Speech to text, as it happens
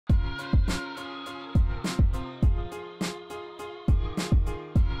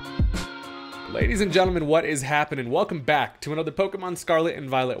Ladies and gentlemen, what is happening? Welcome back to another Pokemon Scarlet and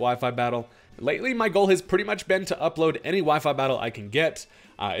Violet Wi-Fi battle. Lately, my goal has pretty much been to upload any Wi-Fi battle I can get.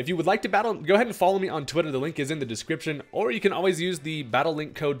 If you would like to battle, go ahead and follow me on Twitter. The link is in the description. Or you can always use the battle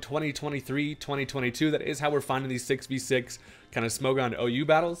link code 2023-2022. That is how we're finding these 6v6 kind of Smogon OU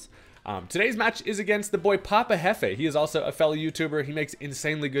battles. Today's match is against the boy Papa Hefe. He is also a fellow YouTuber. He makes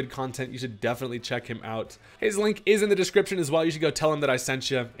insanely good content. You should definitely check him out. His link is in the description as well. You should go tell him that I sent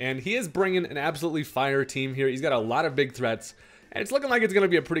you. And he is bringing an absolutely fire team here. He's got a lot of big threats. And it's looking like it's going to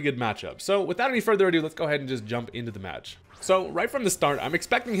be a pretty good matchup. So without any further ado, let's go ahead and just jump into the match. So right from the start, I'm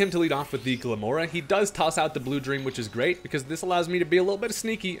expecting him to lead off with the Glimmora. He does toss out the Blue Dream, which is great because this allows me to be a little bit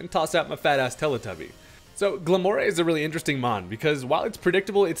sneaky and toss out my fat ass Teletubby. So Glimmora is a really interesting mon because while it's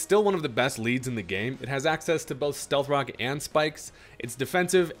predictable, it's still one of the best leads in the game. It has access to both Stealth Rock and Spikes, it's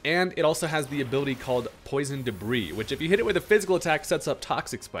defensive, and it also has the ability called Poison Debris, which if you hit it with a physical attack sets up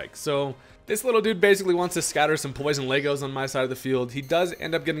Toxic Spikes. So this little dude basically wants to scatter some Poison Legos on my side of the field. He does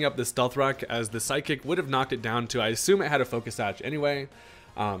end up getting up the Stealth Rock as the Psychic would have knocked it down to, I assume it had a Focus Sash anyway.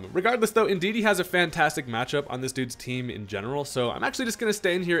 Regardless though, indeed he has a fantastic matchup on this dude's team in general, so I'm actually just going to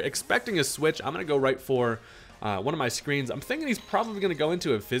stay in here expecting a switch. I'm going to go right for one of my screens. I'm thinking he's probably going to go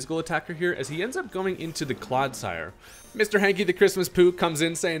into a physical attacker here as he ends up going into the Clodsire. Mr. Hanky the Christmas Poo comes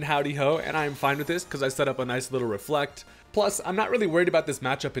in saying howdy ho, and I am fine with this because I set up a nice little Reflect. Plus, I'm not really worried about this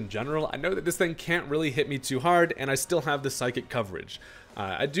matchup in general. I know that this thing can't really hit me too hard, and I still have the Psychic coverage.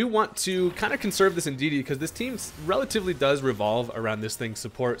 I do want to kind of conserve this Indeedee because this team relatively does revolve around this thing's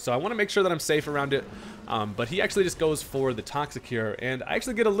support, so I want to make sure that I'm safe around it. But he actually just goes for the Toxic here, and I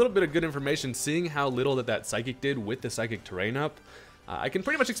actually get a little bit of good information seeing how little that Psychic did with the Psychic terrain up. I can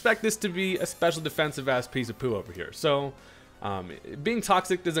pretty much expect this to be a special defensive ass piece of poo over here. So being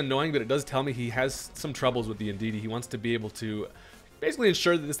Toxic is annoying, but it does tell me he has some troubles with the Indeedee. He wants to be able to basically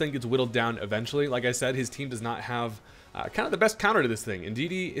ensure that this thing gets whittled down eventually. Like I said, his team does not have kind of the best counter to this thing.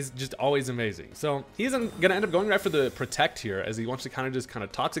 Indeedee is just always amazing. So he's going to end up going right for the Protect here as he wants to kind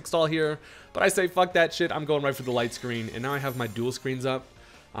of Toxic stall here. But I say fuck that shit. I'm going right for the Light Screen, and now I have my dual screens up.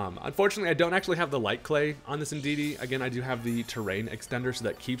 Unfortunately, I don't actually have the Light Clay on this Indeedee. Again, I do have the Terrain Extender, so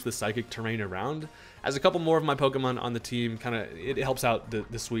that keeps the Psychic terrain around. As a couple more of my Pokemon on the team, it helps out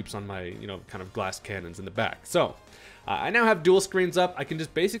the sweeps on my, kind of glass cannons in the back. So I now have dual screens up. I can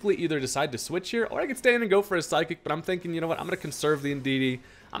just basically either decide to switch here, or I can stay in and go for a Psychic, but I'm thinking, you know what, I'm going to conserve the Indeedee.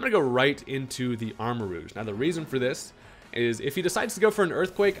 I'm going to go right into the Armarouge. Now, the reason for this is if he decides to go for an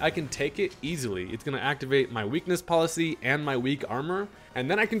Earthquake, I can take it easily. It's going to activate my weakness policy and my weak armor,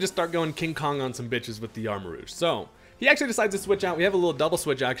 and then I can just start going King Kong on some bitches with the Armarouge. So he actually decides to switch out. We have a little double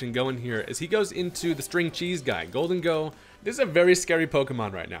switch action going here as he goes into the String Cheese guy, Golden Go. This is a very scary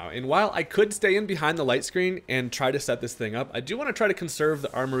Pokemon right now, and while I could stay in behind the Light Screen and try to set this thing up, I do want to try to conserve the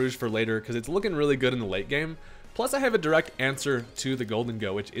Armarouge for later because it's looking really good in the late game. Plus I have a direct answer to the Golden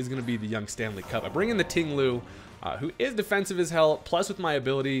Go, which is going to be the Young Stanley Cup. I bring in the Ting-Lu, who is defensive as hell, plus with my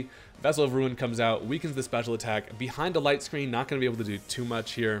ability, Vessel of Ruin comes out, weakens the special attack. Behind a Light Screen, not going to be able to do too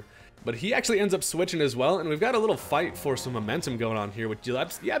much here. But he actually ends up switching as well, and we've got a little fight for some momentum going on here, which you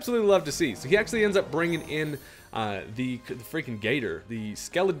absolutely love to see. So he actually ends up bringing in the freaking Gator. The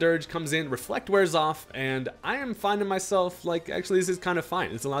Skeledirge comes in, Reflect wears off, and I am finding myself, like, actually this is kind of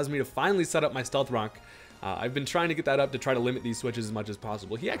fine. This allows me to finally set up my Stealth Rock. I've been trying to get that up to try to limit these switches as much as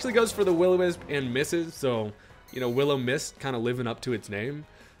possible. He actually goes for the Will-O-Wisp and misses, so, Willow missed, kind of living up to its name.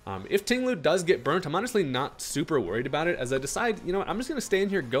 If Ting-Lu does get burnt, I'm honestly not super worried about it as I decide, I'm just going to stay in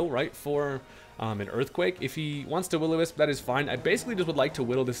here, go right for an Earthquake. If he wants to Will-O-Wisp, that is fine. I basically just would like to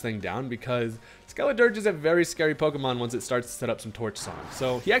whittle this thing down because Skeledirge is a very scary Pokemon once it starts to set up some Torch Song.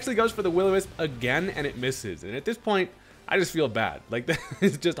 So he actually goes for the Will-O-Wisp again, and it misses. And at this point, I just feel bad. Like, that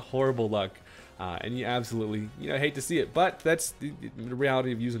is just horrible luck. And you absolutely, hate to see it, but that's the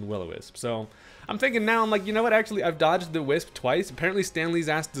reality of using Will-O-Wisp. So I'm thinking now, I'm like, you know what, actually, I've dodged the Wisp twice. Apparently, Stanley's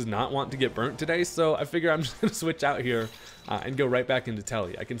ass does not want to get burnt today, so I figure I'm just going to switch out here and go right back into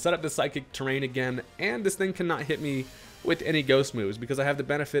Telly. I can set up the Psychic terrain again, and this thing cannot hit me with any Ghost moves because I have the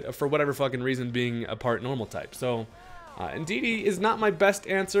benefit of, for whatever fucking reason, being a part Normal type. So Indeedee is not my best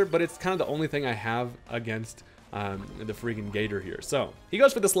answer, but it's kind of the only thing I have against the freaking Gator here. So he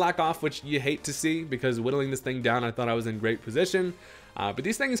goes for the Slack Off, which you hate to see because whittling this thing down, I thought I was in great position. But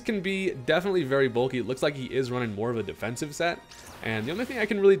these things can be definitely very bulky. It looks like he is running more of a defensive set. And the only thing I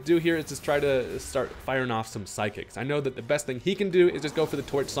can really do here is just try to start firing off some Psychics. I know that the best thing he can do is just go for the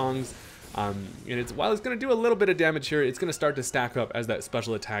Torch Songs. And while it's going to do a little bit of damage here, it's going to start to stack up as that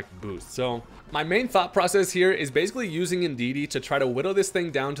special attack boost. So my main thought process here is basically using Indeedee to try to whittle this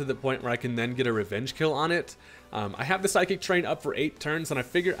thing down to the point where I can then get a revenge kill on it. I have the Psychic Terrain up for 8 turns, and I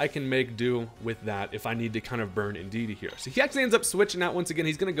figure I can make do with that if I need to kind of burn Indeedee here. So he actually ends up switching out once again.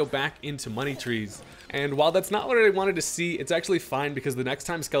 He's going to go back into Money Trees. And while that's not what I wanted to see, it's actually fine because the next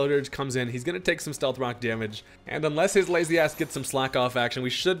time Skeleturge comes in, he's going to take some Stealth Rock damage. And unless his lazy ass gets some slack off action, we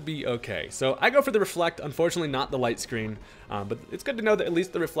should be okay. So I go for the Reflect, unfortunately not the Light Screen. But it's good to know that at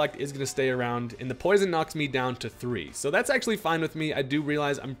least the Reflect is going to stay around, and the Poison knocks me down to 3. So that's actually fine with me. I do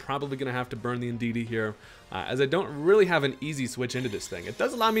realize I'm probably going to have to burn the Indeedee here, as I don't really have an easy switch into this thing. It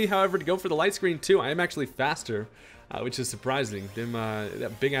does allow me, however, to go for the Light Screen too. I am actually faster, which is surprising.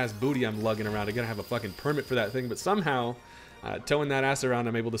 That big-ass booty I'm lugging around, I gotta have a fucking permit for that thing, but somehow, towing that ass around,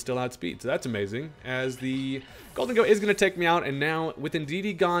 I'm able to still outspeed. So that's amazing, as the Gholdengo is going to take me out, and now with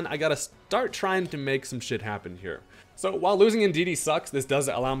Indeedee gone, I gotta start trying to make some shit happen here. So while losing Indeedee sucks, this does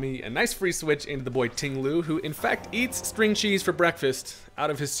allow me a nice free switch into the boy Ting-Lu, who in fact eats string cheese for breakfast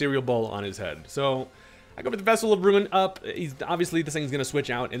out of his cereal bowl on his head. So I go with the Vessel of Ruin up. Obviously this thing's going to switch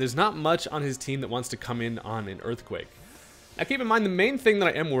out, and there's not much on his team that wants to come in on an Earthquake. Now keep in mind, the main thing that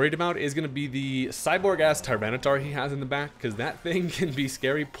I am worried about is going to be the cyborg-ass Tyranitar he has in the back, because that thing can be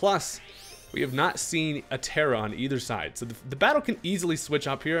scary. Plus, we have not seen a Terra on either side, so the battle can easily switch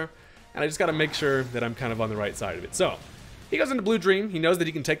up here. And I just got to make sure that I'm kind of on the right side of it. So he goes into Blue Dream. He knows that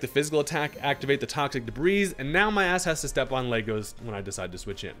he can take the physical attack, activate the Toxic Debris, and now my ass has to step on Legos when I decide to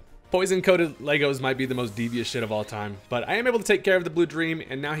switch in. Poison-coated Legos might be the most devious shit of all time, but I am able to take care of the Blue Dream,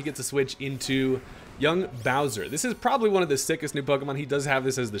 and now he gets a switch into young Bowser. This is probably one of the sickest new Pokemon. He does have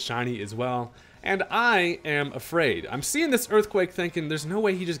this as the shiny as well, and I am afraid. I'm seeing this Earthquake thinking there's no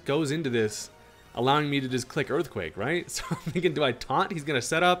way he just goes into this allowing me to just click Earthquake, right? So I'm thinking, do I taunt? He's going to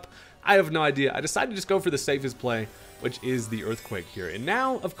set up. I have no idea. I decided to just go for the safest play, which is the Earthquake here. And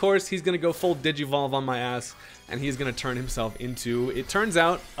now, of course, he's going to go full Digivolve on my ass, and he's going to turn himself into, it turns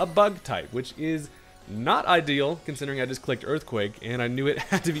out, a Bug type, which is not ideal, considering I just clicked Earthquake, and I knew it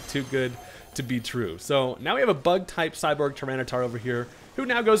had to be too good to be true. So now we have a Bug type Cyborg Tyranitar over here, who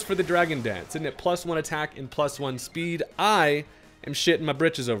now goes for the Dragon Dance, and at +1 attack and +1 speed, I am shitting my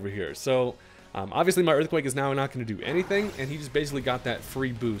britches over here. So obviously my Earthquake is now not going to do anything, and he just basically got that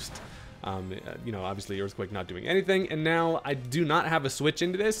free boost. You know, obviously Earthquake not doing anything, and now I do not have a switch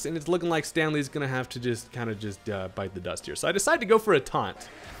into this, and it's looking like Stanley's going to have to just kind of bite the dust here. So I decided to go for a taunt.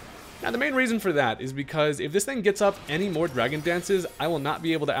 Now the main reason for that is because if this thing gets up any more Dragon Dances, I will not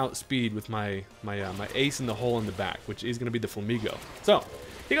be able to outspeed with my ace in the hole in the back, which is going to be the FLAMIGO. So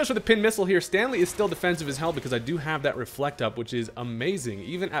he goes for the Pin Missile here. Stanley is still defensive as hell because I do have that Reflect up, which is amazing.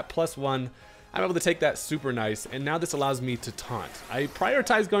 Even at +1, I'm able to take that super nice, and now this allows me to taunt. I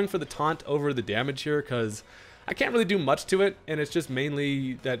prioritize going for the taunt over the damage here because I can't really do much to it, and it's just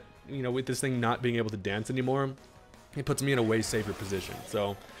mainly that, you know, with this thing not being able to dance anymore, it puts me in a way safer position.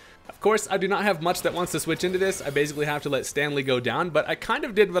 So, of course, I do not have much that wants to switch into this. I basically have to let Stanley go down, but I kind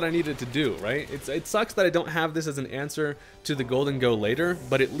of did what I needed to do, right? It sucks that I don't have this as an answer to the Gholdengo later,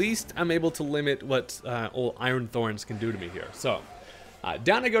 but at least I'm able to limit what old Iron Thorns can do to me here. So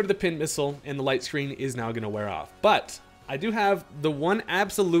down I go to the Pin Missile, and the Light Screen is now going to wear off. But I do have the one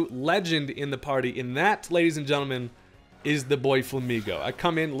absolute legend in the party, and that, ladies and gentlemen, is the boy FLAMIGO. I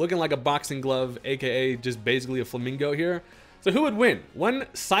come in looking like a boxing glove, aka just basically a flamingo here. So who would win? One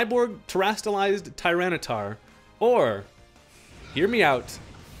cyborg terrestrialized Tyranitar, or, hear me out,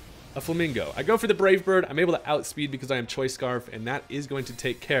 a flamingo? I go for the Brave Bird. I'm able to outspeed because I am Choice Scarf, and that is going to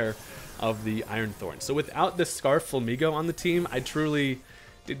take care of the Iron Thorn. So without the Scarf FLAMIGO on the team, I truly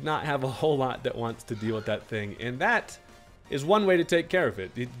did not have a whole lot that wants to deal with that thing, and that is one way to take care of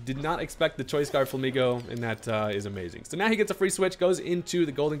it. Did not expect the Choice Scarf FLAMIGO, and that is amazing. So now he gets a free switch, goes into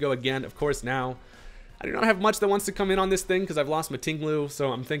the Gholdengo again. Of course, now I do not have much that wants to come in on this thing because I've lost my Ting-Lu,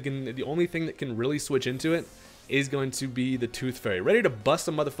 so I'm thinking the only thing that can really switch into it is going to be the Tooth Fairy. Ready to bust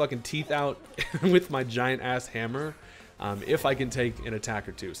some motherfucking teeth out with my giant ass hammer if I can take an attack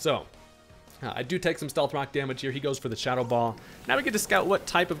or two. So I do take some Stealth Rock damage here. He goes for the Shadow Ball. Now we get to scout what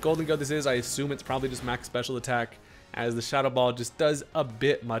type of Gholdengo this is. I assume it's probably just max special attack, as the Shadow Ball just does a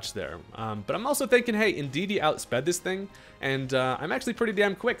bit much there. But I'm also thinking, hey, Indeedee outsped this thing, and I'm actually pretty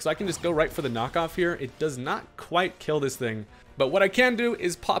damn quick, so I can just go right for the knockoff here. It does not quite kill this thing, but what I can do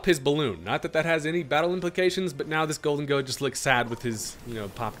is pop his balloon. Not that that has any battle implications, but now this Gholdengo just looks sad with his, you know,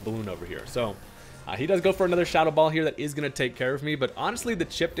 popped balloon over here. So he does go for another Shadow Ball here that is going to take care of me, but honestly, the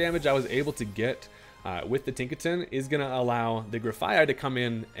chip damage I was able to get with the Tinkaton is going to allow the Grafaiai to come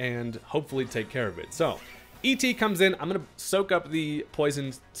in and hopefully take care of it. So ET comes in. I'm going to soak up the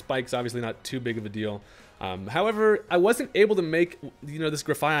poison spikes, obviously not too big of a deal. However, I wasn't able to make, you know, this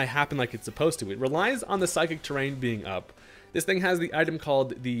Grafaiai happen like it's supposed to. It relies on the Psychic Terrain being up, this thing has the item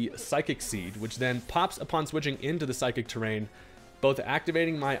called the Psychic Seed, which then pops upon switching into the Psychic terrain, both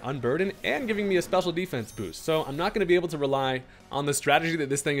activating my Unburden and giving me a special defense boost. So I'm not going to be able to rely on the strategy that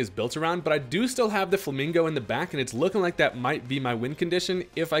this thing is built around, but I do still have the Flamingo in the back, and it's looking like that might be my win condition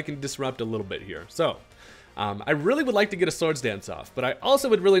if I can disrupt a little bit here. So I really would like to get a Swords Dance off, but I also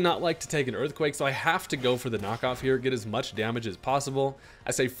would really not like to take an Earthquake, so I have to go for the knockoff here, get as much damage as possible.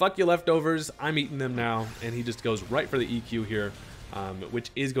 I say, fuck your leftovers, I'm eating them now, and he just goes right for the EQ here, which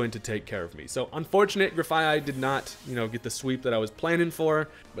is going to take care of me. So unfortunate, Grafai did not, get the sweep that I was planning for,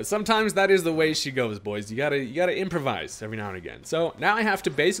 but sometimes that is the way she goes, boys. You gotta improvise every now and again. So now I have to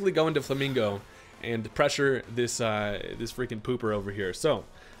basically go into Flamingo and pressure this this freaking pooper over here. So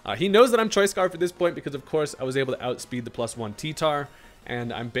he knows that I'm Choice Scarf at this point because, of course, I was able to outspeed the +1 T-Tar,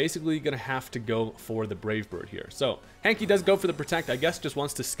 and I'm basically going to have to go for the Brave Bird here. So Hanky does go for the Protect, I guess just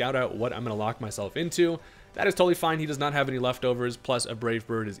wants to scout out what I'm going to lock myself into. That is totally fine. He does not have any leftovers, plus a Brave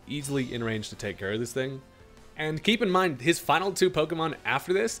Bird is easily in range to take care of this thing. And keep in mind, his final 2 Pokemon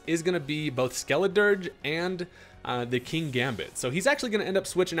after this is going to be both Skeledirge and the King Gambit. So he's actually going to end up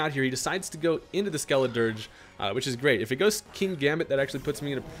switching out here. He decides to go into the Skeledirge, which is great. If it goes King Gambit, that actually puts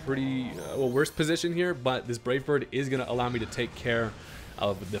me in a pretty worse position here, but this Brave Bird is going to allow me to take care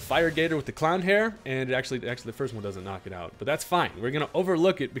of the Fire Gator with the clown hair, and it actually the first one doesn't knock it out, but that's fine. We're going to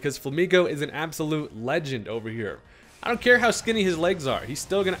overlook it because FLAMIGO is an absolute legend over here. I don't care how skinny his legs are. He's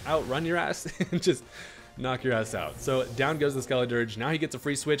still going to outrun your ass and just knock your ass out. So down goes the Skeledirge. Now he gets a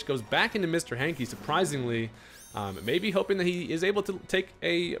free switch, goes back into Mr. Hanky, surprisingly. Maybe hoping that he is able to take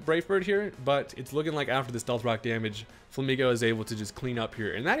a Brave Bird here, but it's looking like after the Stealth Rock damage, FLAMIGO is able to just clean up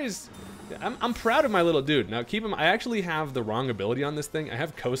here. And that is, I'm proud of my little dude. Now keep him, I actually have the wrong ability on this thing. I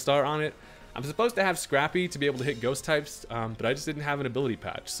have Co-Star on it. I'm supposed to have Scrappy to be able to hit Ghost types, but I just didn't have an ability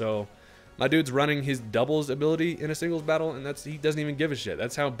patch. So my dude's running his doubles ability in a singles battle, and he doesn't even give a shit.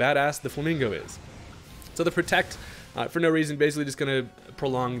 That's how badass the Flamingo is. So the Protect, for no reason, basically just going to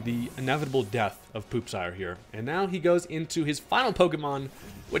prolong the inevitable death of Poopsire here. And now he goes into his final Pokemon,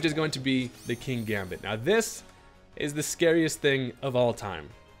 which is going to be the King Gambit. Now this is the scariest thing of all time.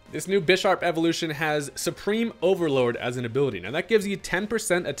 This new Bisharp evolution has Supreme Overlord as an ability. Now that gives you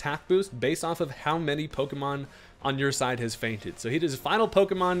 10% attack boost based off of how many Pokemon on your side has fainted. So he does his final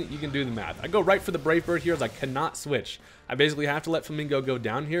Pokemon, you can do the math. I go right for the Brave Bird here as I cannot switch. I basically have to let Flamingo go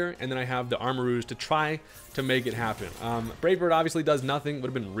down here, and then I have the Armarouge to try to make it happen. Brave Bird obviously does nothing.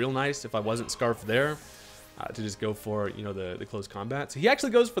 Would have been real nice if I wasn't Scarf there to just go for, the close combat. So he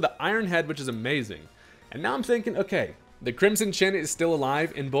actually goes for the Iron Head, which is amazing. And now I'm thinking, okay, the Crimson Chin is still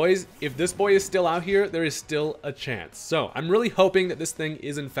alive, and boys, if this boy is still out here, there is still a chance. So I'm really hoping that this thing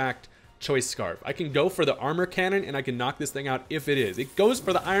is in fact Choice Scarf. I can go for the Armor Cannon, and I can knock this thing out if it is. It goes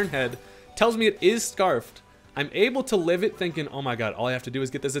for the Iron Head, tells me it is Scarfed. I'm able to live it thinking, oh my god, all I have to do is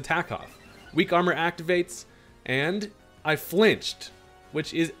get this attack off. Weak Armor activates, and I flinched,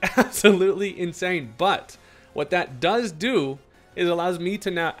 which is absolutely insane. But what that does do is it allows me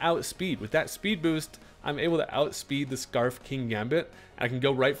to now outspeed. With that speed boost, I'm able to outspeed the Scarf King Gambit. I can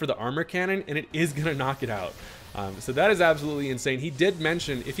go right for the Armor Cannon, and it is going to knock it out. So that is absolutely insane. He did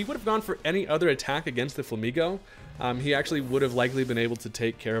mention if he would have gone for any other attack against the Flamingo, he actually would have likely been able to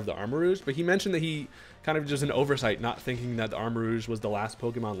take care of the Armarouge, but he mentioned that he kind of just an oversight, not thinking that the Armarouge was the last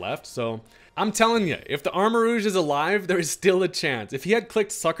Pokemon left. So I'm telling you, if the Armarouge is alive, there is still a chance. If he had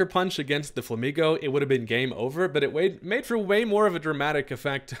clicked Sucker Punch against the Flamingo, it would have been game over, but it made for way more of a dramatic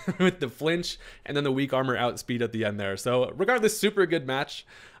effect with the flinch and then the weak armor outspeed at the end there. So regardless, super good match.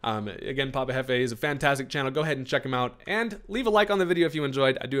 Again, Papa Hefe is a fantastic channel. Go ahead and check him out and leave a like on the video if you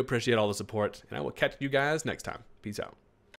enjoyed. I do appreciate all the support, and I will catch you guys next time. Peace out.